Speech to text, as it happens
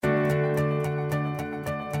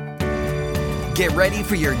Get ready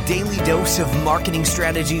for your daily dose of marketing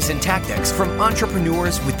strategies and tactics from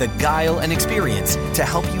entrepreneurs with the guile and experience to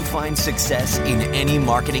help you find success in any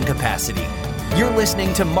marketing capacity. You're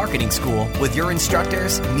listening to Marketing School with your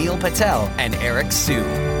instructors, Neil Patel and Eric Siu.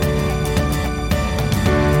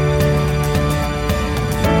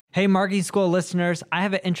 Hey, Marketing School listeners, I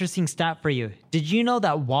have an interesting stat for you. Did you know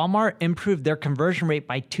that Walmart improved their conversion rate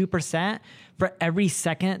by 2% for every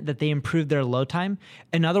second that they improved their load time?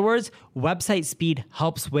 In other words, website speed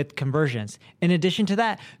helps with conversions. In addition to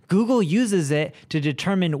that, Google uses it to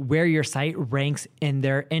determine where your site ranks in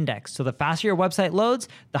their index. So the faster your website loads,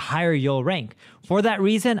 the higher you'll rank. For that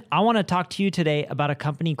reason, I want to talk to you today about a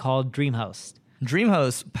company called DreamHost.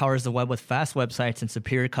 DreamHost powers the web with fast websites and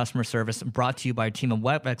superior customer service, brought to you by a team of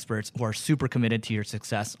web experts who are super committed to your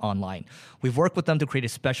success online. We've worked with them to create a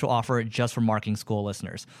special offer just for Marketing School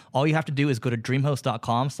listeners. All you have to do is go to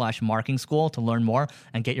dreamhost.com/marketing school to learn more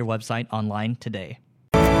and get your website online today.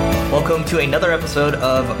 Welcome to another episode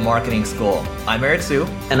of Marketing School. I'm Eric Siu.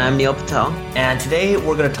 And I'm Neil Patel. And today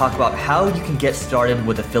we're going to talk about how you can get started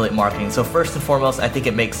with affiliate marketing. So first and foremost, I think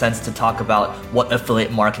it makes sense to talk about what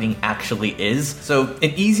affiliate marketing actually is. So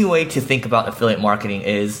an easy way to think about affiliate marketing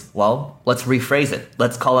is, well, let's rephrase it.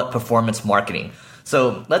 Let's call it performance marketing.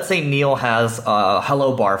 So let's say Neil has a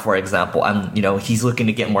Hello Bar, for example, and he's looking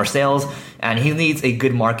to get more sales, and he needs a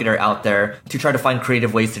good marketer out there to try to find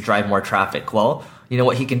creative ways to drive more traffic. Well,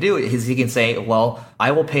 what he can do is he can say, well,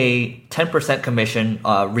 I will pay 10% commission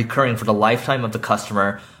recurring for the lifetime of the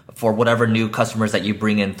customer for whatever new customers that you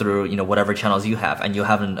bring in through, whatever channels you have. And you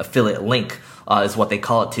have an affiliate link is what they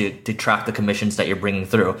call it to track the commissions that you're bringing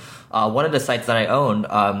through. One of the sites that I own,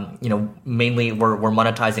 mainly we're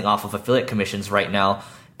monetizing off of affiliate commissions right now.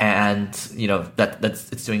 And,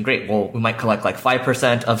 it's doing great. Well, we might collect like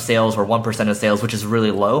 5% of sales or 1% of sales, which is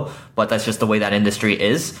really low, but that's just the way that industry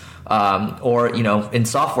is. Or, in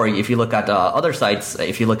software, if you look at other sites,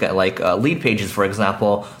 if you look at like Lead Pages, for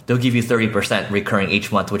example, they'll give you 30% recurring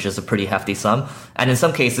each month, which is a pretty hefty sum. And in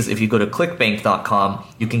some cases, if you go to clickbank.com,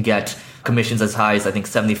 you can get commissions as high as, I think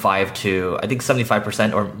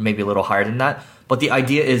 75% or maybe a little higher than that. But the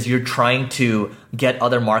idea is you're trying to get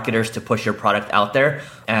other marketers to push your product out there.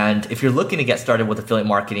 And if you're looking to get started with affiliate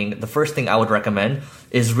marketing, the first thing I would recommend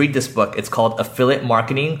is read this book. It's called Affiliate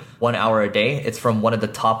Marketing, 1 Hour a Day. It's from one of the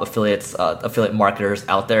top affiliate marketers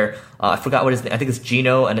out there. I forgot what his name. I think it's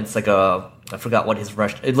Gino, and it's like I forgot what his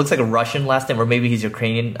Russian. It looks like a Russian last name, or maybe he's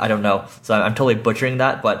Ukrainian. I don't know. So I'm totally butchering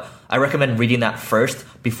that, but I recommend reading that first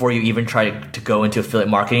before you even try to go into affiliate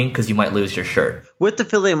marketing, because you might lose your shirt. With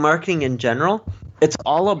affiliate marketing in general, it's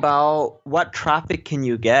all about what traffic can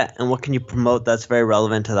you get and what can you promote that's very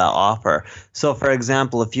relevant to that offer. So for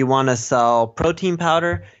example, if you want to sell protein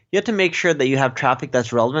powder, you have to make sure that you have traffic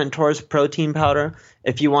that's relevant towards protein powder.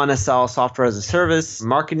 If you want to sell software as a service,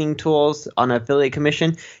 marketing tools on affiliate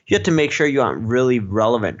commission, you have to make sure you want really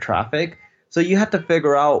relevant traffic. So you have to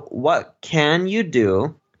figure out what can you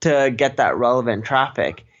do to get that relevant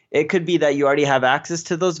traffic. It could be that you already have access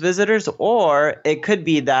to those visitors, or it could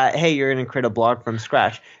be that, hey, you're going to create a blog from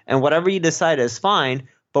scratch. And whatever you decide is fine,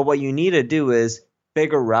 but what you need to do is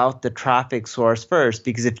figure out the traffic source first,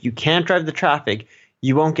 because if you can't drive the traffic,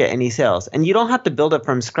 you won't get any sales. And you don't have to build it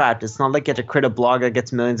from scratch. It's not like you have to create a blog that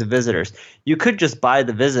gets millions of visitors. You could just buy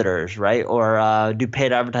the visitors, right? Or do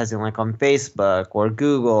paid advertising like on Facebook or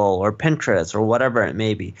Google or Pinterest or whatever it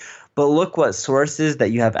may be. But look what sources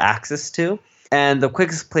that you have access to. And the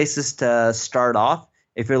quickest places to start off,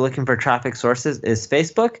 if you're looking for traffic sources, is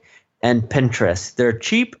Facebook and Pinterest. They're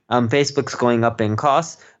cheap. Facebook's going up in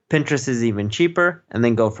cost. Pinterest is even cheaper, and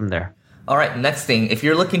then go from there. All right, next thing, if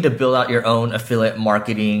you're looking to build out your own affiliate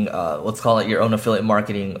marketing, let's call it your own affiliate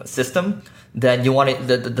marketing system, then you want it,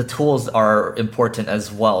 the tools are important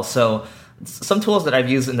as well. So some tools that I've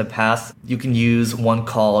used in the past, you can use one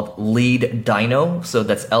called LeadDyno. So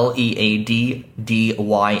that's LeadDyno.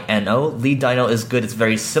 LeadDyno is good. It's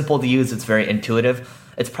very simple to use. It's very intuitive.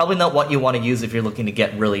 It's probably not what you want to use if you're looking to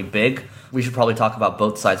get really big. We should probably talk about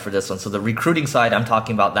both sides for this one. So the recruiting side, I'm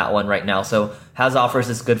talking about that one right now. So Has Offers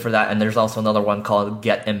is good for that. And there's also another one called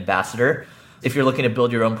Get Ambassador. If you're looking to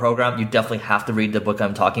build your own program, you definitely have to read the book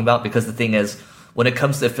I'm talking about, because the thing is, when it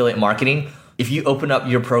comes to affiliate marketing, if you open up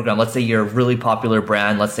your program, let's say you're a really popular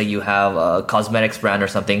brand, let's say you have a cosmetics brand or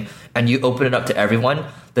something, and you open it up to everyone,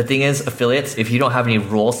 the thing is, affiliates, if you don't have any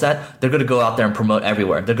rule set, they're going to go out there and promote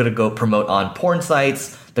everywhere. They're going to go promote on porn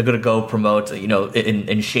sites. They're going to go promote,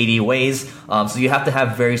 in shady ways. So you have to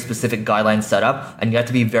have very specific guidelines set up, and you have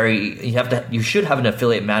to be you should have an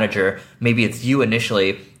affiliate manager. Maybe it's you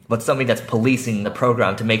initially, but somebody that's policing the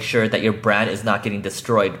program to make sure that your brand is not getting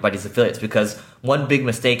destroyed by these affiliates, because one big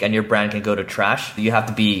mistake and your brand can go to trash. You have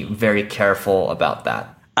to be very careful about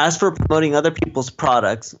that. As for promoting other people's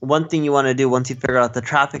products, one thing you want to do once you figure out the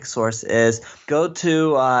traffic source is go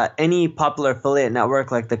to any popular affiliate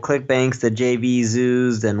network like the ClickBanks, the JV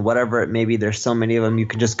Zoos, and whatever it may be. There's so many of them. You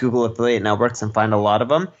can just Google affiliate networks and find a lot of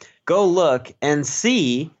them. Go look and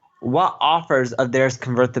see what offers of theirs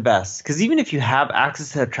convert the best. Because even if you have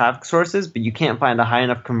access to the traffic sources, but you can't find a high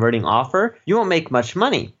enough converting offer, you won't make much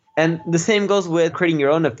money. And the same goes with creating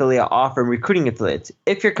your own affiliate offer and recruiting affiliates.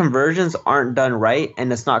 If your conversions aren't done right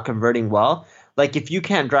and it's not converting well, like if you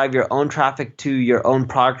can't drive your own traffic to your own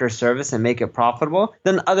product or service and make it profitable,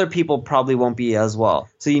 then other people probably won't be as well.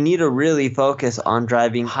 So you need to really focus on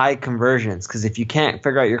driving high conversions, because if you can't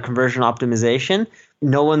figure out your conversion optimization,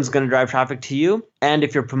 no one's going to drive traffic to you. And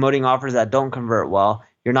if you're promoting offers that don't convert well,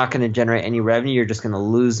 you're not going to generate any revenue. You're just going to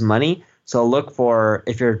lose money. So look for,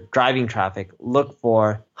 if you're driving traffic, look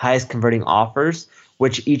for highest converting offers,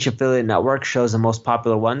 which each affiliate network shows the most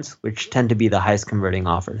popular ones, which tend to be the highest converting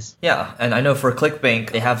offers. Yeah, and I know for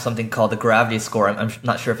ClickBank, they have something called the gravity score. I'm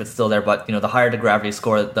not sure if it's still there, but the higher the gravity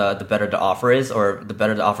score, the better the offer is, or the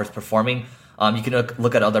better the offer is performing. You can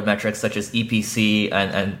look at other metrics such as EPC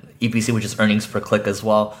and EPC, which is earnings per click as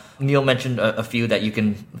well. Neil mentioned a few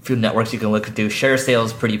networks you can look to. Share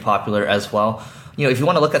sales pretty popular as well. If you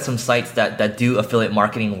want to look at some sites that do affiliate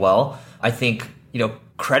marketing well, I think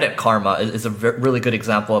Credit Karma is a really good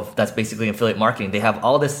example of that's basically affiliate marketing. They have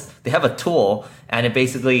all this. They have a tool, and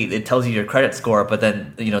it tells you your credit score, but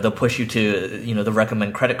then they'll push you to they'll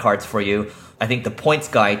recommend credit cards for you. I think the Points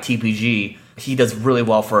guy TPG, he does really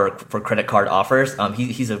well for credit card offers.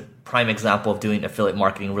 He's a prime example of doing affiliate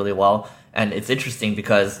marketing really well, and it's interesting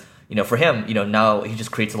because for him now he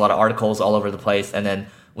just creates a lot of articles all over the place, and then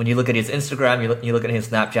when you look at his Instagram, you look at his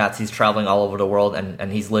Snapchats, he's traveling all over the world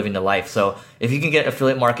and he's living the life. So if you can get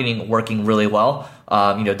affiliate marketing working really well,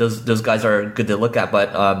 those guys are good to look at.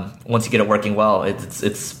 But once you get it working well,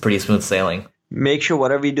 it's pretty smooth sailing. Make sure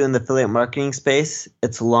whatever you do in the affiliate marketing space,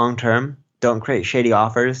 it's long term. Don't create shady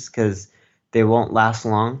offers because they won't last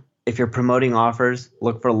long. If you're promoting offers,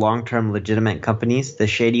 look for long-term legitimate companies. The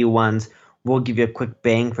shady ones will give you a quick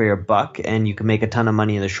bang for your buck and you can make a ton of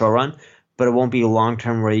money in the short run, but it won't be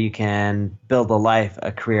long-term where you can build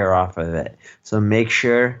a career off of it. So make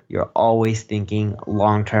sure you're always thinking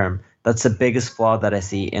long-term. That's the biggest flaw that I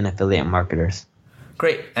see in affiliate marketers.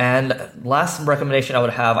 Great. And last recommendation I would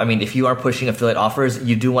have, if you are pushing affiliate offers,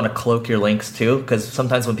 you do want to cloak your links too, because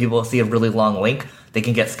sometimes when people see a really long link, they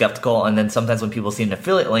can get skeptical. And then sometimes when people see an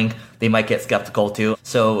affiliate link, they might get skeptical too.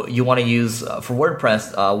 So you want to use, for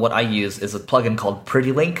WordPress, what I use is a plugin called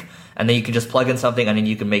Pretty Link. And then you can just plug in something and then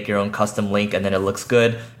you can make your own custom link and then it looks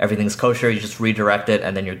good. Everything's kosher. You just redirect it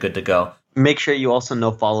and then you're good to go. Make sure you also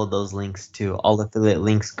no-follow those links too. All affiliate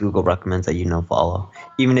links Google recommends that you no-follow.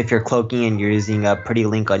 Even if you're cloaking and you're using a Pretty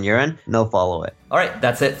Link on your end, no-follow it. All right,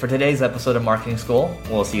 that's it for today's episode of Marketing School.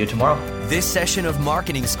 We'll see you tomorrow. This session of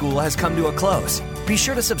Marketing School has come to a close. Be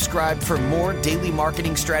sure to subscribe for more daily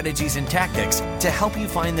marketing strategies and tactics to help you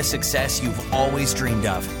find the success you've always dreamed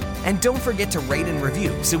of. And don't forget to rate and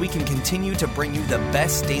review so we can continue to bring you the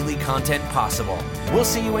best daily content possible. We'll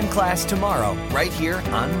see you in class tomorrow, right here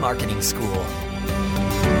on Marketing School.